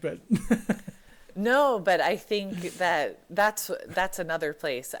change, but... No, but I think that's another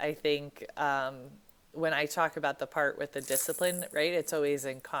place. I think when I talk about the part with the discipline, right, it's always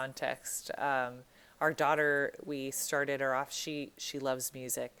in context. Our daughter, we started her off, she loves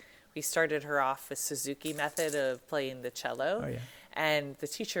music. We started her off with Suzuki method of playing the cello. And the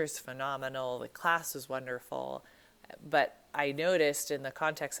teacher is phenomenal. The class was wonderful. But I noticed in the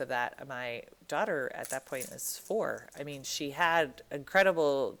context of that, my daughter at that point was 4. I mean, she had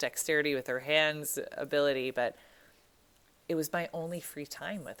incredible dexterity with her hands, ability, but it was my only free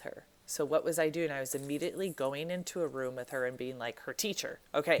time with her. So what was I doing? I was immediately going into a room with her and being like her teacher.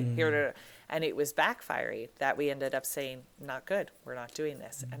 Okay, here. And it was backfiring that we ended up saying, not good. We're not doing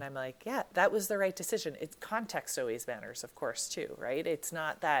this. And I'm like, yeah, that was the right decision. It's context always matters, of course, too, right? It's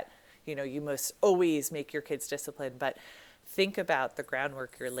not that, you know, you must always make your kids disciplined, but think about the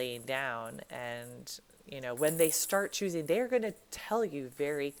groundwork you're laying down. And, you know, when they start choosing, they're going to tell you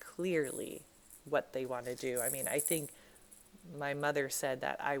very clearly what they want to do. I mean, I think my mother said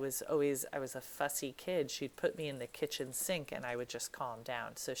that I was a fussy kid. She'd put me in the kitchen sink and I would just calm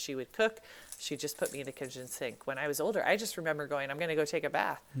down. So she would cook, she'd just put me in the kitchen sink. When I was older, I just remember going, I'm going to go take a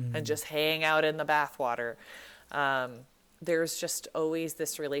bath and just hang out in the bath water. There's just always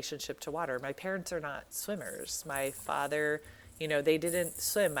this relationship to water. My parents are not swimmers. My father, you know, they didn't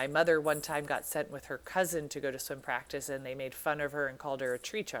swim. My mother one time got sent with her cousin to go to swim practice, and they made fun of her and called her a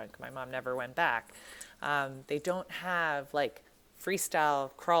tree trunk. My mom never went back. They don't have like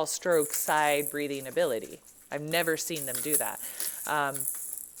freestyle crawl stroke side breathing ability. I've never seen them do that.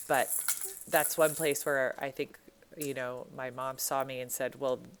 But that's one place where I think, you know, my mom saw me and said,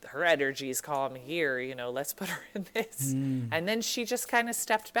 well, her energy's calm here, you know, let's put her in this. And then she just kind of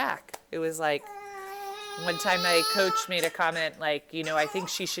stepped back. It was like, one time my coach made a comment like, you know, I think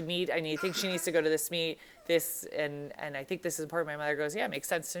she needs to go to this meet, and I think this is important. My mother goes, yeah, it makes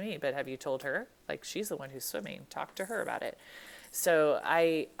sense to me, but have you told her? Like, she's the one who's swimming. Talk to her about it. So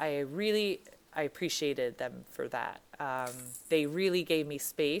I appreciated them for that. They really gave me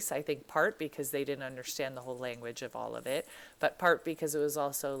space, I think part because they didn't understand the whole language of all of it, but part because it was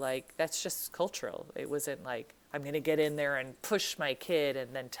also like, that's just cultural. It wasn't like, I'm going to get in there and push my kid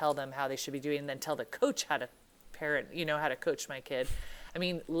and then tell them how they should be doing and then tell the coach how to coach my kid. I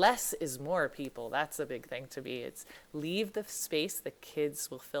mean, less is more, people. That's a big thing to me. It's leave the space. The kids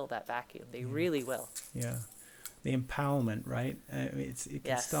will fill that vacuum. They really will. Yeah. the empowerment, right? It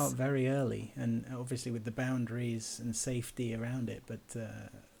can start very early, and obviously with the boundaries and safety around it. But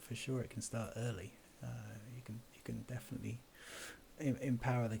for sure, it can start early. You can definitely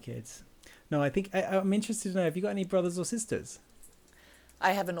empower the kids. No, I think I'm interested to know, have you got any brothers or sisters?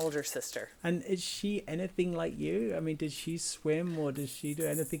 I have an older sister. And is she anything like you? I mean, did she swim or does she do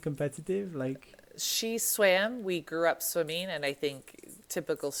anything competitive? Like, she swam. We grew up swimming, and I think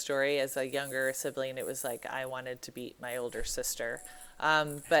typical story as a younger sibling, it was like I wanted to beat my older sister.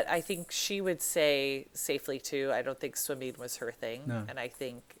 But I think she would say safely too, I don't think swimming was her thing. No. And I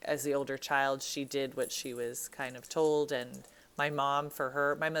think as the older child, she did what she was kind of told. And my mom, for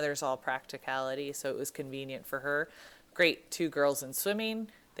her, my mother's all practicality, so it was convenient for her. Great, 2 girls in swimming.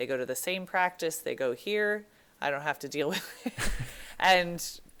 They go to the same practice. They go here. I don't have to deal with it. And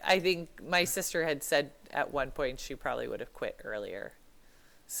I think my sister had said at one point she probably would have quit earlier.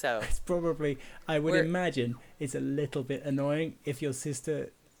 So it's probably, I would imagine it's a little bit annoying if your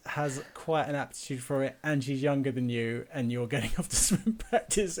sister has quite an aptitude for it and she's younger than you and you're getting off to swim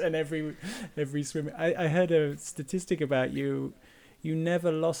practice, and every swim. I heard a statistic about you. You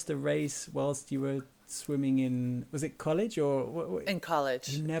never lost a race whilst you were swimming in, was it college or what? In college.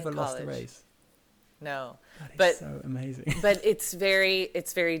 You never lost a race. No, but so amazing. But it's very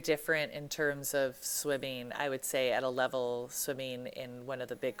different in terms of swimming. I would say at a level swimming in one of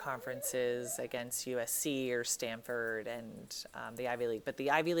the big conferences against USC or Stanford and the Ivy League. But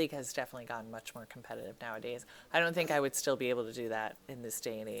the Ivy League has definitely gotten much more competitive nowadays. I don't think I would still be able to do that in this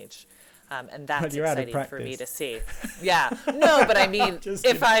day and age. And that's exciting for me to see. Yeah. No, but I mean,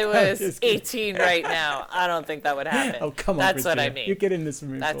 if I was 18 right now, I don't think that would happen. Oh, come on, that's Virginia. what I mean. You get in this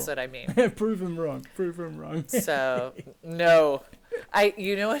room. That's what I mean. Prove him wrong. Prove him wrong. So, no.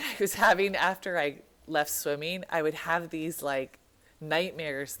 You know what I was having after I left swimming? I would have these like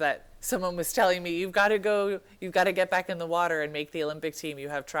nightmares that someone was telling me, you've got to get back in the water and make the Olympic team. You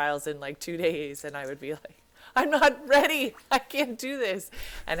have trials in like 2 days. And I would be like, I'm not ready. I can't do this.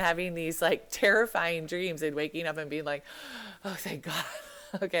 And having these like terrifying dreams and waking up and being like, oh, thank God.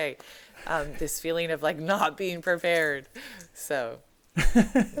 Okay. This feeling of like not being prepared. So,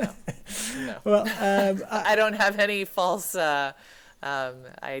 no. Well, I don't have any false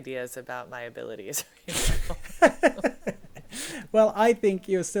ideas about my abilities. Well, I think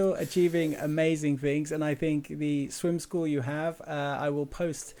you're still achieving amazing things. And I think the swim school you have, I will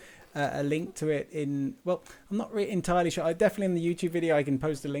post a link to it in, well, I'm not really entirely sure. I definitely in the YouTube video I can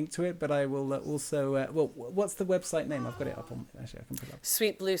post a link to it, but I will also what's the website name? I've got it up on, actually I can put it up.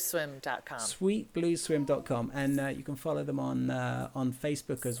 Sweetblueswim.com. Sweetblueswim.com, and you can follow them on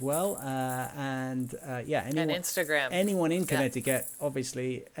Facebook as well, and Instagram. Anyone in Connecticut,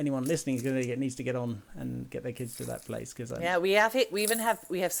 obviously anyone listening in Connecticut needs to get on and get their kids to that place, because we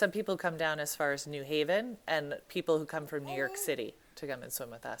have some people come down as far as New Haven and people who come from New York City to come and swim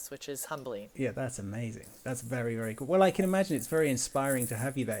with us, which is humbling. Yeah, that's amazing. That's very, very cool. Well, I can imagine it's very inspiring to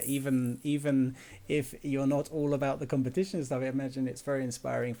have you there, even if you're not all about the competition and stuff. I imagine it's very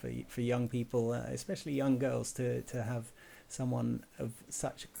inspiring for young people, especially young girls, to have someone of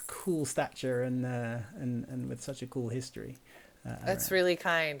such cool stature and with such a cool history. That's really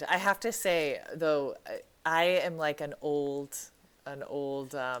kind. I have to say, though, I am like an old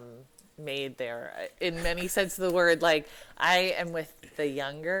maid there in many sense of the word. Like, I am with the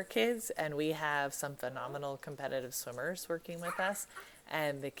younger kids, and we have some phenomenal competitive swimmers working with us,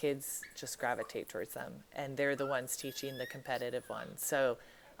 and the kids just gravitate towards them, and they're the ones teaching the competitive ones. So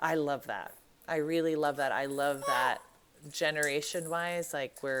I love that. I really love that. I love that generation wise,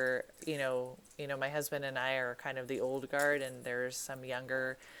 like we're, my husband and I are kind of the old guard, and there's some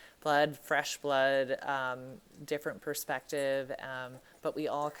younger blood, fresh blood, different perspective, but we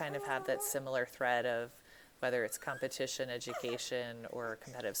all kind of have that similar thread of whether it's competition, education, or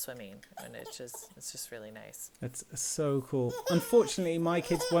competitive swimming, and it's just really nice. That's so cool. Unfortunately, my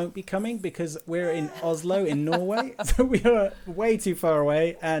kids won't be coming because we're in Oslo in Norway, so we are way too far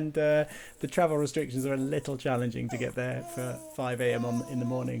away, and the travel restrictions are a little challenging to get there for 5 a.m. in the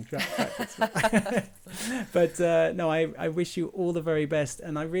morning practice. But no, I wish you all the very best,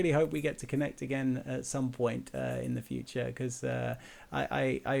 and I really hope we get to connect again at some point in the future, because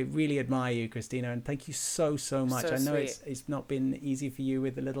I really admire you, Christina, and thank you so much. So I know sweet. it's not been easy for you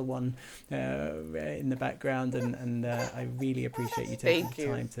with the little one in the background, and I really appreciate you taking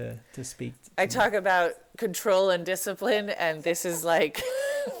the time to speak. I talk about control and discipline, and this is like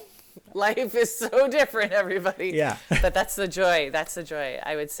life is so different, everybody. Yeah. But that's the joy. That's the joy.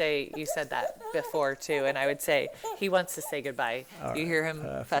 I would say you said that before too, and I would say he wants to say goodbye. All you right, hear him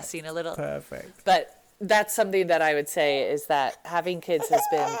perfect. fussing a little. Perfect. But that's something that I would say is that having kids has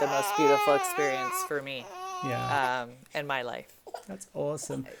been the most beautiful experience for me. in my life. That's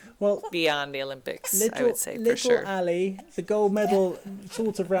awesome. Well, beyond the Olympics, I would say, for sure. Little Ali, the gold medal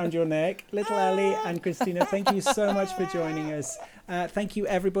sort of round your neck. Little Ali and Christina, thank you so much for joining us. Thank you,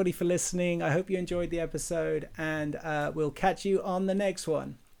 everybody, for listening. I hope you enjoyed the episode, and we'll catch you on the next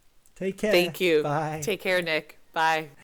one. Take care. Thank you. Bye. Take care, Nick. Bye.